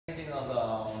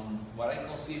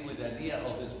conceived with the idea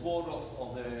of this board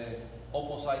of the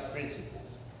opposite principles.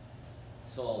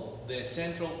 So the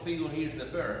central figure here is the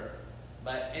bird,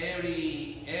 but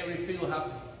every figure has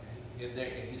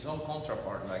his own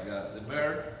counterpart. Like the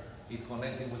bird is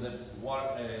connecting with the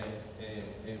water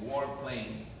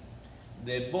plane.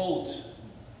 The boat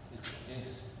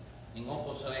is in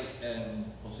opposite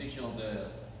position of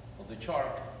the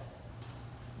shark.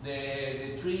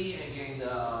 The tree against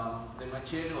the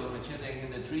machete, or the machete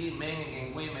against the tree, men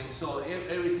against women. So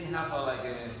everything has like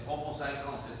an opposite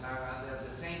concept, and at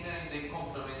the same time they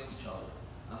complement each other,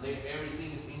 and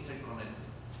everything is interconnected.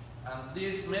 And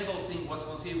this metal thing was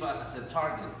conceived as a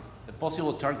target, a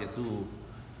possible target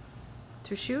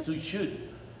to shoot.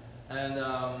 And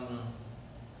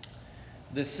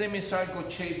the semicircle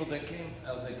shape of the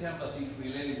canvas is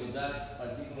related with that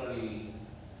particularly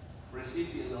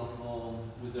recipient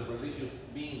with the religious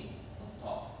being on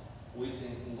top, which is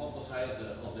in opposite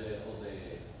of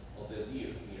the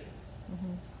deer here.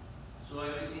 Mm-hmm. So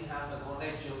everything has a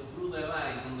connection through the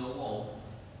line in the wall.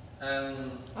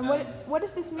 And what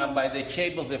does this mean? And by the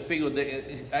shape of the figure,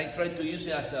 I try to use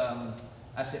it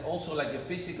as also like a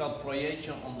physical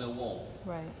projection on the wall.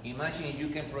 Right. Imagine if you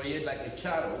can project like a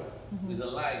shadow mm-hmm. with a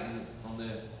light from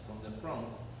the front.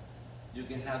 You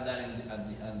can have that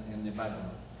in the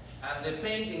background. And the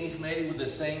painting is made with the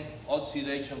same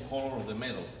oxidation color of the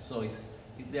metal. So it's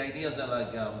the idea that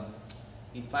like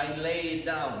if I lay it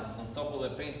down on top of the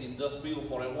painting, just feel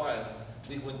for a while,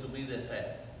 this is going to be the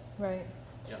effect. Right.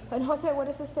 Yeah. And Jose, what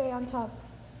does it say on top?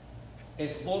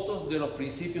 Esbotos de los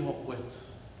principios opuestos.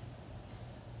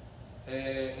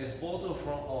 Esbotos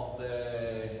of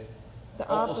the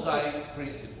opposite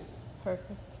principles.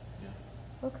 Perfect.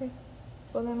 Yeah. Okay.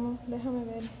 Déjame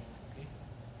ver. Okay.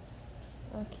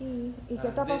 Aquí. ¿Y qué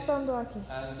está pasando aquí?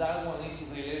 And that one is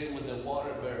related with the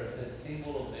water bird. It's a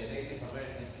symbol of the Native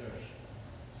American church.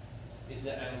 It's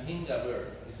the Anhinga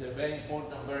bird. It's a very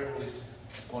important bird who is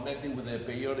connected with the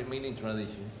peyote meaning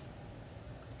tradition.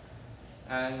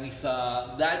 And it's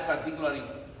that particular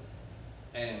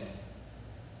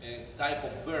type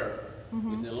of bird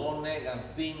mm-hmm. with a long neck and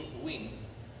thin wings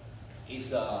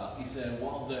is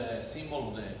one of the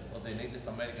symbols of the Native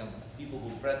American people who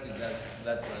practice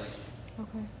that tradition.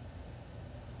 Okay.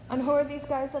 And who are these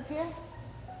guys up here?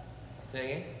 Say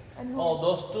again? And oh,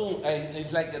 those two,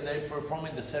 it's like they're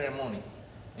performing the ceremony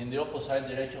in the opposite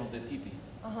direction of the tipi.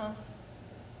 Uh-huh.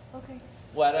 Okay.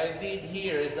 What I did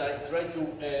here is I tried to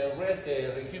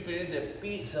recuperate the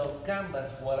piece of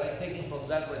canvas what I taken from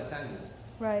that rectangle.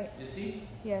 Right. You see?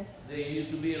 Yes. They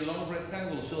used to be a long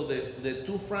rectangle, so the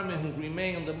two fragments who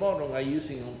remain on the bottom are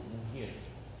using on here.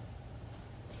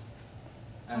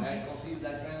 And I conceived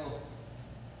that kind of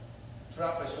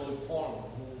trapezoid form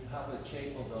who have the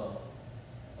shape of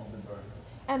the bird.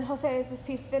 And Jose, is this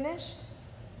piece finished?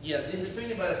 Yeah, this is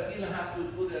finished, but I still have to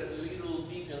put a little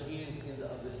detail here in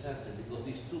the center because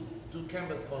these two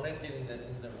canvas connected in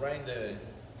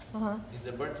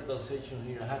the vertical section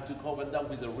here. I have to cover that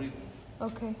with a ribbon.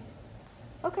 Okay.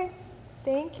 Okay.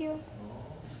 Thank you.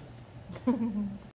 Oh.